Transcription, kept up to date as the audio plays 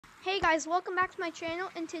Hey guys, welcome back to my channel,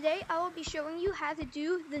 and today I will be showing you how to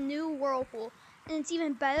do the new Whirlpool, and it's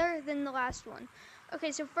even better than the last one.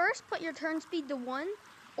 Okay, so first put your turn speed to 1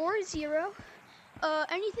 or 0.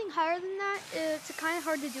 Anything higher than that, it's kind of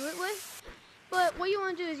hard to do it with, but what you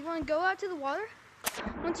want to do is you want to go out to the water.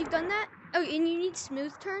 Once you've done that, and you need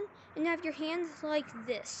smooth turn, and have your hands like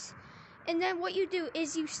this. And then what you do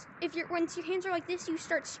is once your hands are like this, you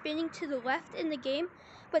start spinning to the left in the game,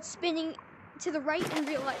 but spinning to the right in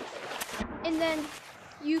real life. And then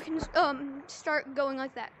you can start going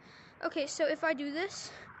like that. Okay, so if I do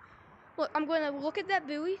this, look, I'm going to look at that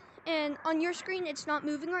buoy, and on your screen it's not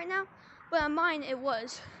moving right now, but on mine it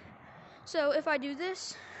was. So if I do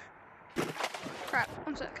this, crap,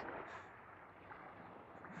 one sec.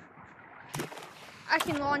 I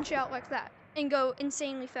can launch out like that and go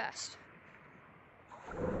insanely fast.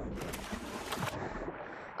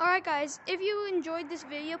 Alright guys, if you enjoyed this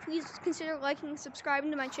video, please consider liking and subscribing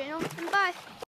to my channel, and bye!